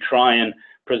know, you try and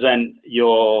present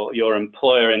your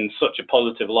employer in such a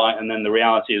positive light and then the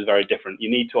reality is very different. You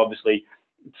need to obviously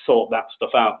sort that stuff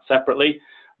out separately,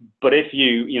 but if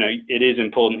you know, it is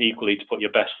important equally to put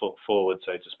your best foot forward,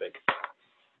 so to speak.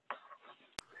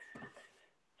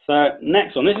 So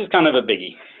next one, this is kind of a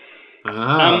biggie.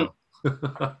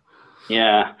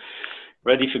 Yeah,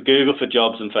 ready for Google for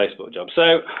jobs and Facebook jobs.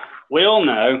 So we all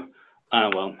know,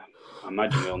 well, I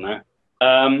imagine we all know,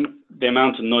 The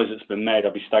amount of noise that's been made,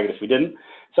 I'd be staggered if we didn't.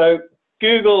 So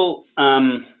Google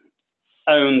owns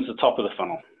the top of the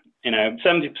funnel.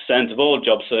 70% of all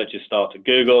job searches start at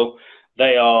Google.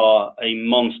 They are a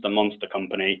monster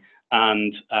company,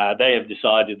 and they have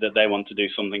decided that they want to do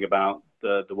something about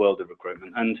the world of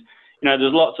recruitment. And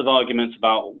there's lots of arguments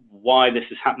about why this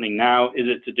is happening now. Is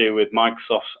it to do with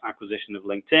Microsoft's acquisition of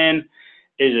LinkedIn?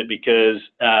 Is it because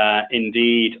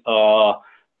Indeed are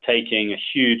taking a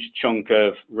huge chunk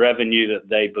of revenue that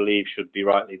they believe should be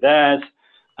rightly theirs?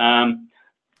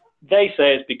 They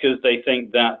say it's because they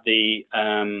think that the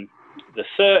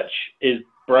search is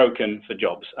broken for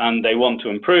jobs, and they want to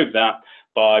improve that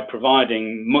by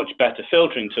providing much better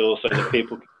filtering tools so that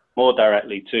people can more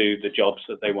directly to the jobs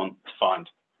that they want to find.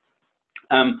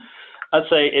 I'd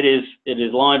say it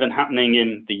is live and happening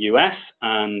in the US,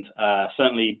 and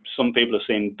certainly some people have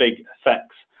seen big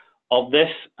effects of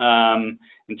this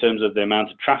in terms of the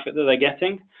amount of traffic that they're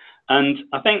getting. And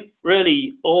I think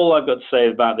really all I've got to say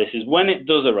about this is when it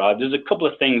does arrive, there's a couple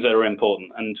of things that are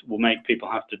important and will make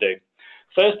people have to do.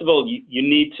 First of all, you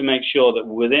need to make sure that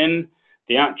within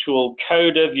the actual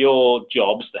code of your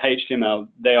jobs, the HTML,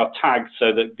 they are tagged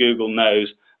so that Google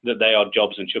knows that they are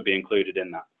jobs and should be included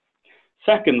in that.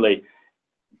 Secondly,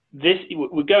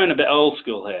 we're going a bit old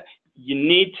school here. You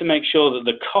need to make sure that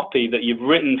the copy that you've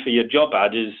written for your job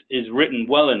ad is written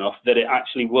well enough that it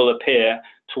actually will appear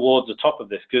towards the top of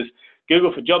this, because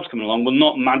Google for Jobs coming along will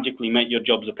not magically make your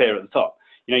jobs appear at the top.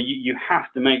 You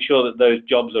have to make sure that those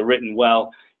jobs are written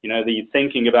well, that you're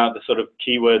thinking about the sort of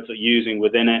keywords that you're using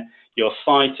within it. Your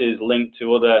site is linked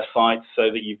to other sites so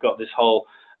that you've got this whole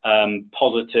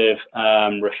positive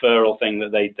referral thing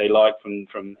that they like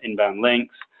from inbound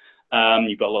links.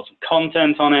 You've got lots of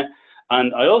content on it.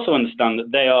 And I also understand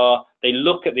that they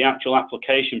look at the actual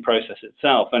application process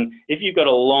itself. And if you've got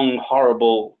a long,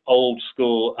 horrible, old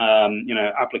school,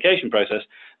 application process,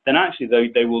 then actually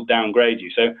they will downgrade you.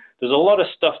 So there's a lot of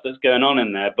stuff that's going on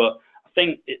in there, but I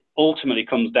think it ultimately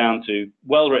comes down to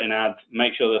well-written ads,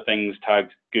 make sure the thing's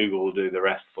tagged, Google will do the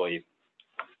rest for you.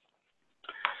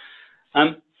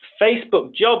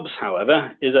 Facebook Jobs,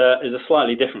 however, is a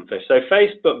slightly different fish. So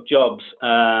Facebook Jobs,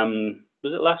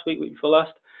 was it last week before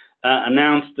last?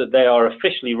 Announced that they are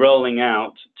officially rolling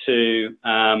out to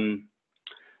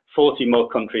 40 more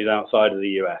countries outside of the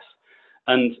US.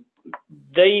 And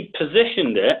they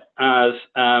positioned it as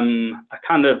a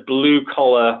kind of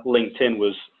blue-collar LinkedIn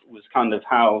was kind of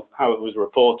how it was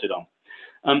reported on.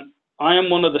 I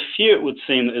am one of the few, it would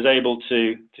seem, that is able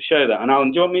to show that. And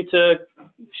Alan, do you want me to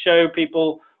show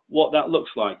people what that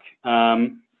looks like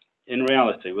in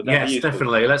reality? Would that be useful? Yes,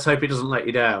 definitely. Let's hope it doesn't let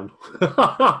you down.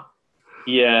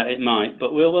 Yeah, it might,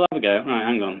 but we'll have a go. Right,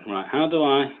 hang on. Right, how do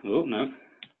I? Oh no,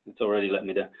 it's already let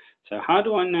me down. So how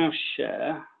do I now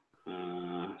share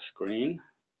screen?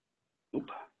 Oop.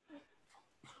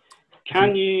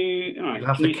 Can you? All right, You'll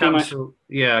have can to you cancel.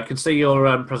 Yeah, I can see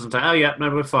your presentation. Oh yeah, no,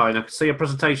 we're fine. I can see your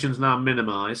presentation's now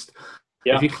minimised.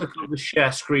 Yeah. If you click on the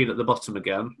share screen at the bottom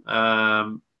again,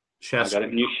 share. I got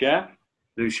it. New share.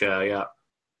 New share. Yeah.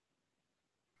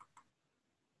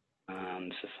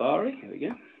 And Safari. Here we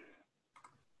go.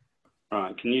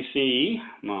 Right, can you see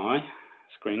my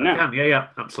screen now? I can, yeah,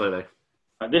 absolutely.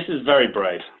 Right, this is very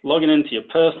brave. Logging into your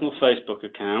personal Facebook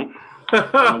account on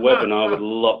a webinar with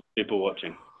lots of people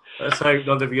watching. Let's hope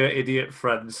none of your idiot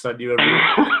friends send you a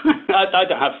I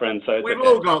don't have friends, so we've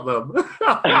all got them.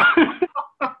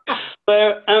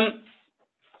 So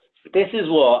this is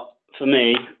what, for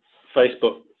me,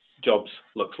 Facebook Jobs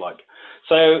looks like.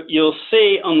 So you'll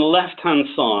see on the left-hand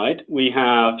side, we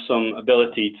have some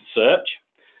ability to search.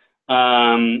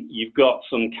 You've got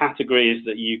some categories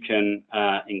that you can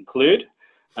include,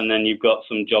 and then you've got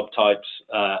some job types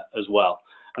as well.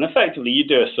 And effectively, you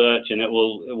do a search, and it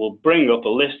will bring up a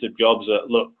list of jobs that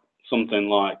look something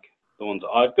like the ones that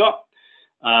I've got.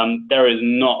 There is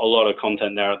not a lot of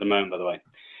content there at the moment, by the way.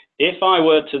 If I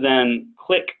were to then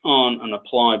click on an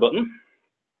apply button,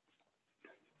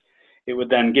 it would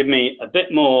then give me a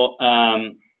bit more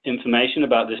information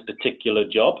about this particular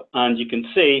job, and you can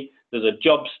see there's a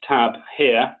jobs tab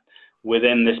here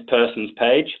within this person's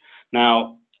page.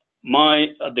 Now,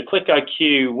 the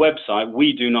ClickIQ website,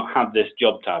 we do not have this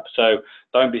job tab, so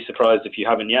don't be surprised if you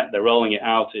haven't yet. They're rolling it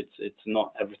out. It's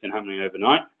not everything happening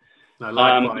overnight.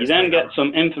 No, you then get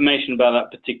some information about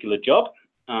that particular job,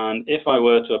 and if I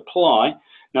were to apply,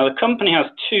 now the company has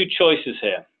two choices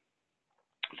here.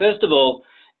 First of all,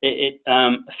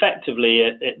 effectively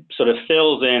it sort of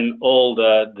fills in all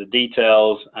the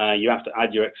details. You have to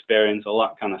add your experience, all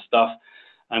that kind of stuff.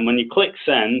 And when you click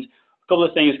send, a couple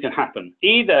of things can happen.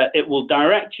 Either it will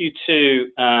direct you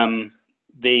to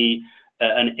the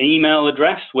an email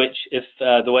address, which if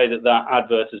the way that that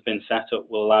advert has been set up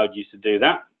will allow you to do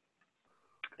that.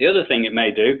 The other thing it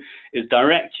may do is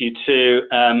direct you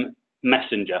to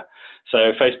Messenger,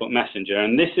 so Facebook Messenger,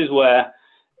 and this is where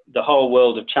the whole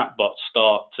world of chatbots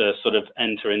start to sort of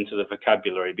enter into the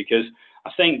vocabulary, because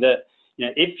I think that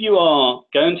if you are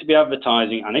going to be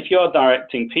advertising and if you are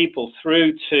directing people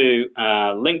through to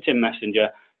LinkedIn Messenger,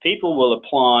 people will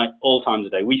apply all times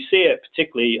of day. We see it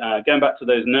particularly going back to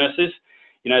those nurses.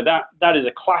 That is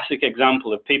a classic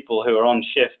example of people who are on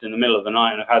shift in the middle of the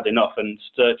night and have had enough and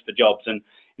search for jobs. And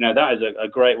that is a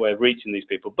great way of reaching these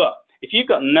people. But if you've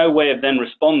got no way of then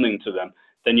responding to them,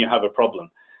 then you have a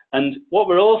problem. And what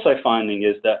we're also finding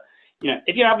is that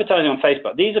if you're advertising on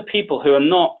Facebook, these are people who are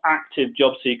not active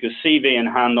job seekers, CV in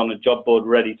hand on a job board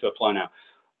ready to apply now.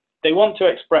 They want to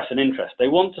express an interest. They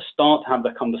want to start to have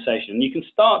the conversation. You can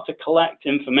start to collect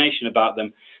information about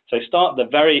them. So start the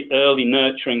very early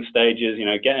nurturing stages,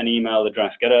 get an email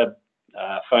address, get a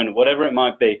phone, whatever it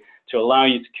might be, to allow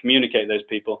you to communicate those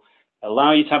people,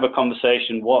 allow you to have a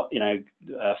conversation,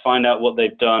 find out what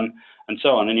they've done, and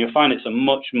so on. And you'll find it's a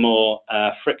much more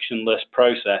frictionless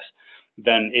process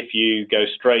than if you go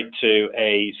straight to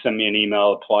send me an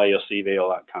email, apply your CV, all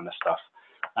that kind of stuff.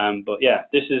 But yeah,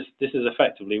 this is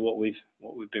effectively what we've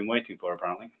been waiting for,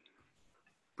 apparently.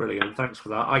 Brilliant, thanks for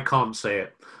that. I can't see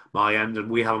it my end, and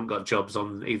we haven't got jobs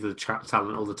on either the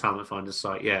ChatTalent or the Talent Finder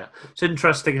site yet. It's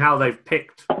interesting how they've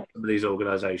picked some of these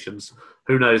organisations.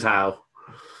 Who knows how?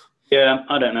 Yeah,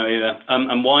 I don't know either.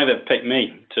 And why they've picked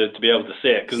me to be able to see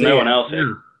it, because no one else is.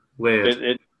 Weird.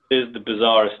 It is the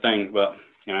bizarrest thing, but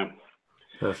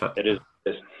perfect. It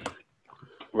is.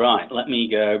 Right, let me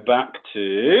go back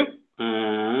to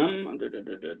PowerPoint.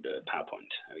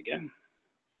 There we go.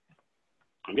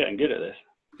 I'm getting good at this.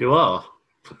 You are.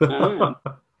 There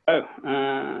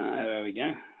we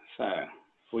go. So, are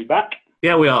we back?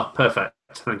 Yeah, we are. Perfect.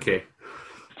 Thank you.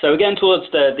 So we're getting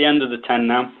towards the end of the 10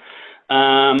 now.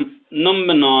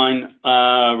 Number 9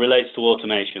 relates to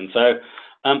automation. So,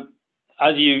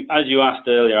 as you asked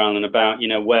earlier, Alan, about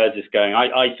where's this going,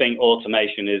 I think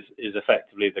automation is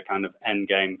effectively the kind of end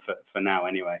game for now,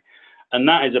 anyway, and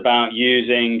that is about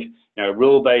using a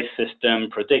rule-based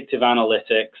system, predictive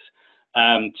analytics,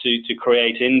 to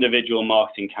create individual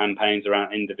marketing campaigns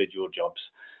around individual jobs.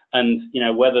 And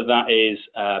whether that is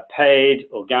paid,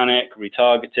 organic,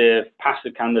 retargetive,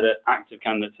 passive candidate, active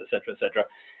candidates, etc., etc.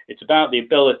 It's about the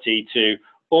ability to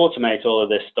automate all of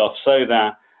this stuff so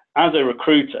that as a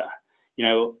recruiter,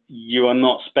 you are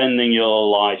not spending your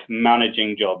life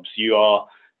managing jobs. You are,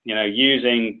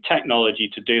 using technology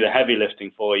to do the heavy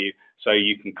lifting for you, so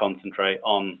you can concentrate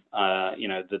on,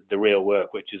 the real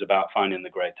work, which is about finding the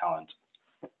great talent.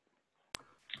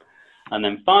 And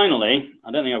then finally,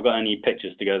 I don't think I've got any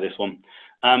pictures to go this one.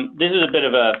 This is a bit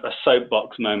of a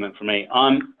soapbox moment for me.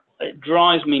 It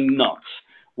drives me nuts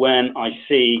when I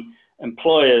see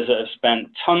employers that have spent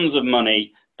tons of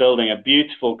money building a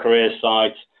beautiful career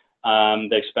site.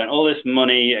 They've spent all this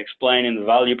money explaining the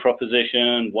value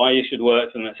proposition, why you should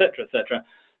work for them, etc., etc.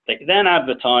 They then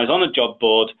advertise on a job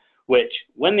board, which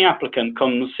when the applicant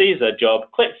comes, sees their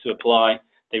job, clicks to apply,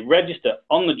 they register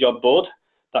on the job board.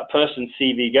 That person's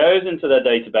CV goes into their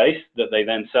database that they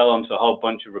then sell on to a whole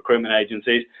bunch of recruitment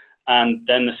agencies, and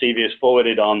then the CV is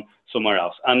forwarded on somewhere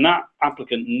else. And that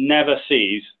applicant never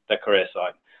sees their career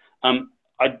site.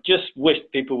 I just wish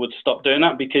people would stop doing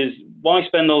that, because why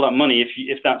spend all that money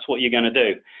if that's what you're going to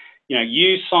do?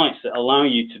 Use sites that allow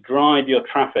you to drive your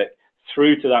traffic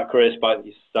through to that career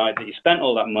site that you spent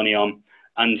all that money on,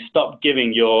 and stop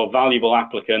giving your valuable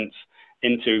applicants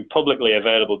into publicly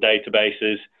available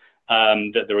databases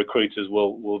that the recruiters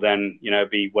will then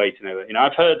be waiting over.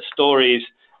 I've heard stories,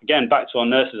 again back to our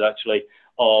nurses actually,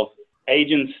 of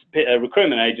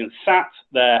recruitment agents sat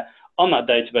there on that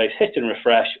database, hitting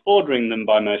refresh, ordering them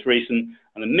by most recent,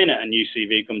 and the minute a new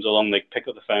CV comes along, they pick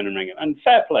up the phone and ring it. And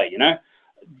fair play,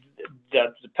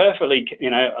 they're perfectly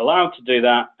allowed to do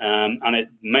that, and it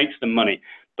makes them money.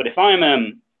 But if I'm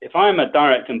a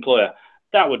direct employer,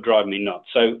 that would drive me nuts.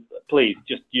 So please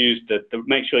just use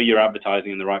make sure you're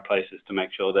advertising in the right places to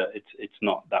make sure that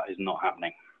that is not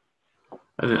happening.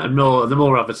 And the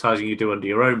more advertising you do under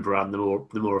your own brand, the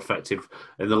more effective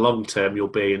in the long term you'll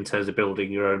be in terms of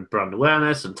building your own brand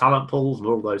awareness and talent pools and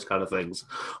all those kind of things.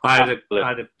 I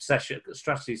had a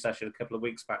strategy session a couple of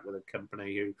weeks back with a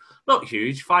company who, not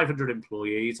huge, 500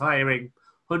 employees, hiring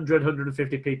 100,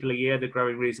 150 people a year. They're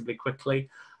growing reasonably quickly.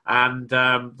 And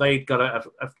they'd got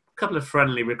a couple of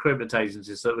friendly recruitment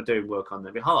agencies that were doing work on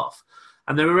their behalf.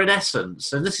 And they were, in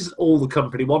essence, and this is all the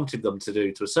company wanted them to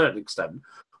do to a certain extent,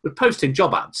 were posting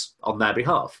job ads on their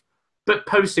behalf. but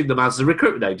posting them as a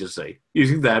recruitment agency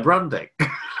using their branding.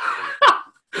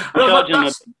 And I was like,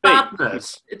 that's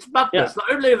madness. It's madness.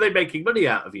 Not only are they making money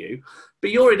out of you,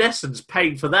 but you're in essence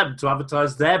paying for them to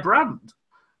advertise their brand.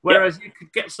 Whereas you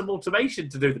could get some automation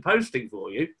to do the posting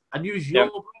for you and use your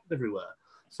brand everywhere.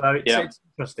 So it's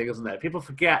interesting, isn't it? People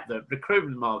forget that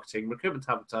recruitment marketing, recruitment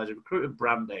advertising, recruitment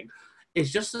branding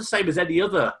is just the same as any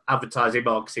other advertising,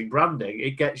 marketing, branding.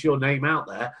 It gets your name out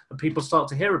there and people start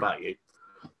to hear about you.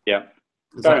 Yeah,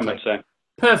 exactly. Very much so.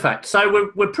 Perfect. So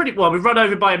we're pretty well. We've run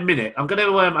over by a minute. I'm going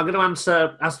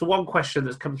to ask the one question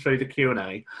that's come through the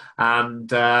Q&A,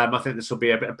 and I think this will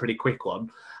be a pretty quick one.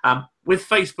 With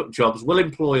Facebook jobs, will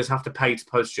employers have to pay to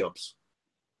post jobs?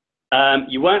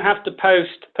 You won't have to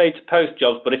pay to post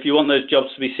jobs, but if you want those jobs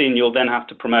to be seen, you'll then have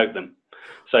to promote them.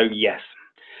 So yes,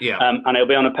 and it'll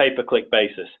be on a pay-per-click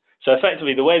basis. So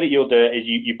effectively, the way that you'll do it is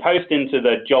you post into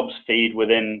the jobs feed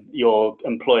within your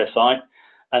employer site.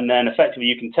 And then effectively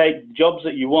you can take jobs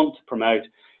that you want to promote,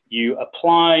 you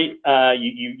apply,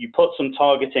 you put some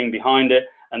targeting behind it,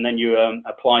 and then you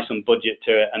apply some budget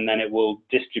to it, and then it will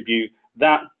distribute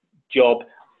that job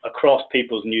across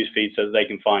people's news feeds so that they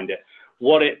can find it.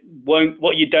 What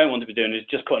you don't want to be doing is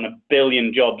just putting 1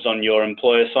 billion jobs on your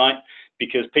employer site,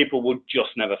 because people will just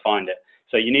never find it.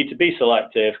 So you need to be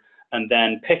selective and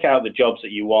then pick out the jobs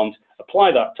that you want,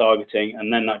 apply that targeting,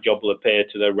 and then that job will appear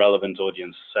to the relevant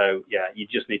audience. So yeah, you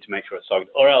just need to make sure it's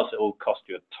targeted, or else it will cost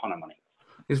you a ton of money.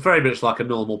 It's very much like a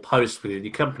normal post within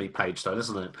your company page, though,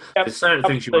 isn't it? Yep, there's certain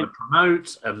things you want to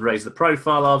promote and raise the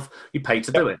profile of, you pay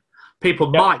to do it.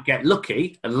 People might get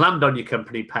lucky and land on your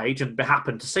company page and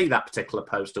happen to see that particular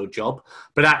post or job,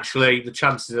 but actually the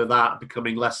chances of that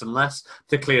becoming less and less,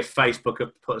 particularly if Facebook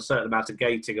have put a certain amount of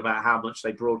gating about how much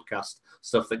they broadcast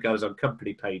stuff that goes on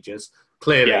company pages,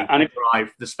 clearly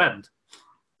drive the spend.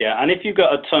 Yeah, and if you've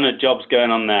got a ton of jobs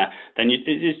going on there, then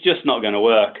it's just not going to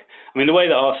work. I mean, the way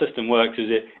that our system works is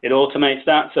it automates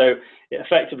that, so it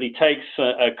effectively takes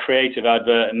a creative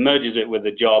advert and merges it with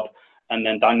the job, and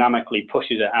then dynamically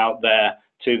pushes it out there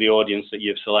to the audience that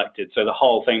you've selected. So the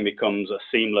whole thing becomes a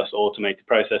seamless automated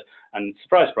process, and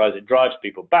surprise, surprise, it drives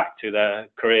people back to their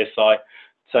career site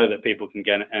so that people can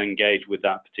get engaged with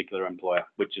that particular employer,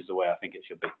 which is the way I think it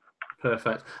should be.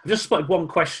 Perfect. I've just spotted one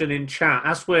question in chat.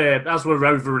 As we're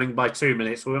overrunning by 2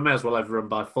 minutes, we may as well overrun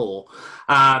by 4.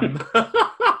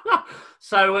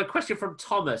 So a question from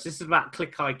Thomas. This is about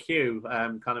ClickIQ,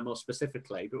 kind of more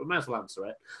specifically, but we may as well answer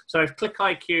it. So if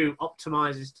ClickIQ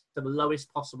optimizes to the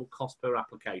lowest possible cost per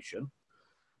application,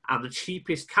 and the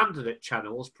cheapest candidate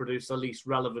channels produce the least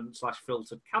relevant /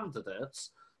 filtered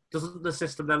candidates, doesn't the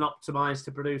system then optimize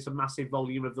to produce a massive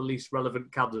volume of the least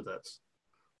relevant candidates?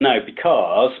 No,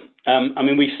 because, I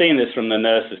mean, we've seen this from the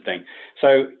nurses thing.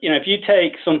 So, if you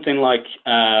take something like,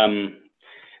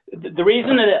 the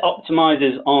reason that it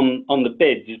optimizes on the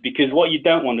bids is because what you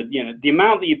don't want to, the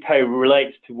amount that you pay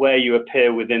relates to where you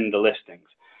appear within the listings.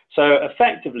 So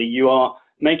effectively, you are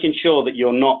making sure that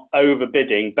you're not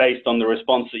overbidding based on the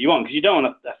response that you want, because you don't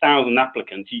want 1,000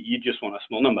 applicants, you just want a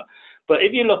small number. But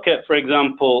if you look at, for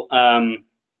example,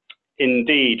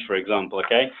 Indeed, for example,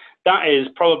 okay, that is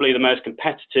probably the most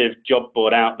competitive job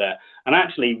board out there. And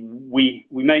actually, we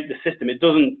make the system, it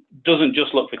doesn't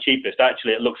just look for cheapest,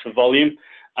 actually it looks for volume.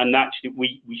 And actually,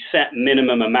 we set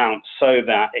minimum amounts so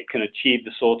that it can achieve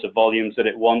the sort of volumes that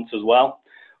it wants as well.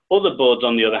 Other boards,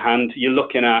 on the other hand, you're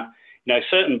looking at,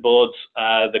 certain boards,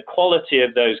 the quality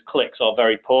of those clicks are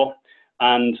very poor.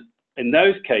 And in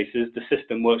those cases, the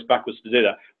system works backwards to do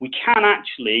that. We can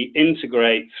actually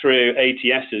integrate through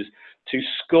ATSs to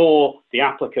score the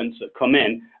applicants that come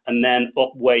in and then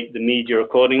upweight the media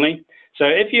accordingly. So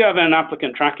if you have an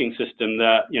applicant tracking system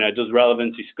that, does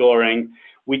relevancy scoring,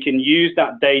 we can use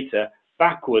that data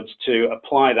backwards to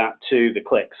apply that to the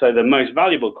clicks. So the most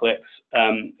valuable clicks,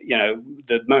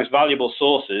 the most valuable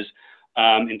sources,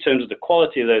 in terms of the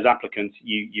quality of those applicants,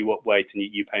 you upweight and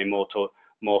you pay more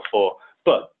for.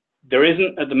 But there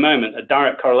isn't at the moment a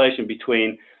direct correlation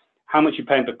between how much you're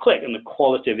paying per click and the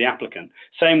quality of the applicant.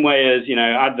 Same way as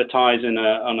advertising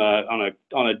on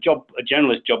a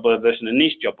generalist job board versus a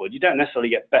niche job board. You don't necessarily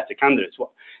get better candidates.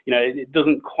 It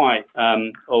doesn't quite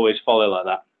always follow like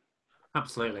that.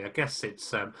 Absolutely. I guess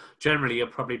it's generally you're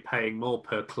probably paying more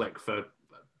per click for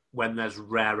when there's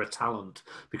rarer talent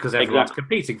because everyone's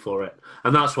competing for it,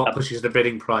 and that's what pushes the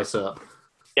bidding price up.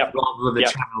 Rather than the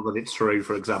channel that it's through,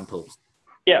 for example.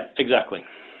 Yeah, exactly.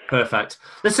 Perfect.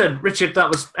 Listen, Richard, that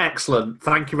was excellent.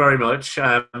 Thank you very much.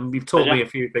 You've taught me a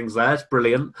few things there. It's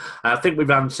brilliant. I think we've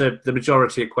answered the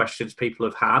majority of questions people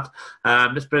have had.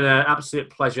 It's been an absolute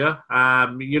pleasure.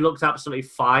 You looked absolutely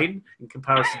fine in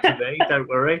comparison to me. Don't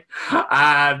worry.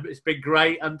 It's been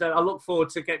great, and I look forward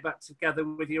to getting back together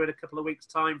with you in a couple of weeks'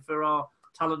 time for our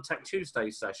Talent Tech Tuesday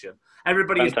session.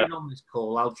 Everybody who's been on this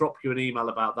call, I'll drop you an email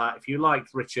about that. If you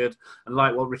liked Richard and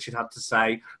like what Richard had to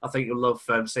say, I think you'll love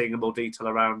seeing more detail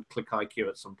around Click IQ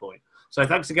at some point. So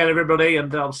thanks again, everybody,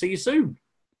 and I'll see you soon.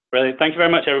 Brilliant. Thank you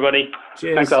very much, everybody.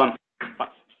 Cheers. Thanks, Alan.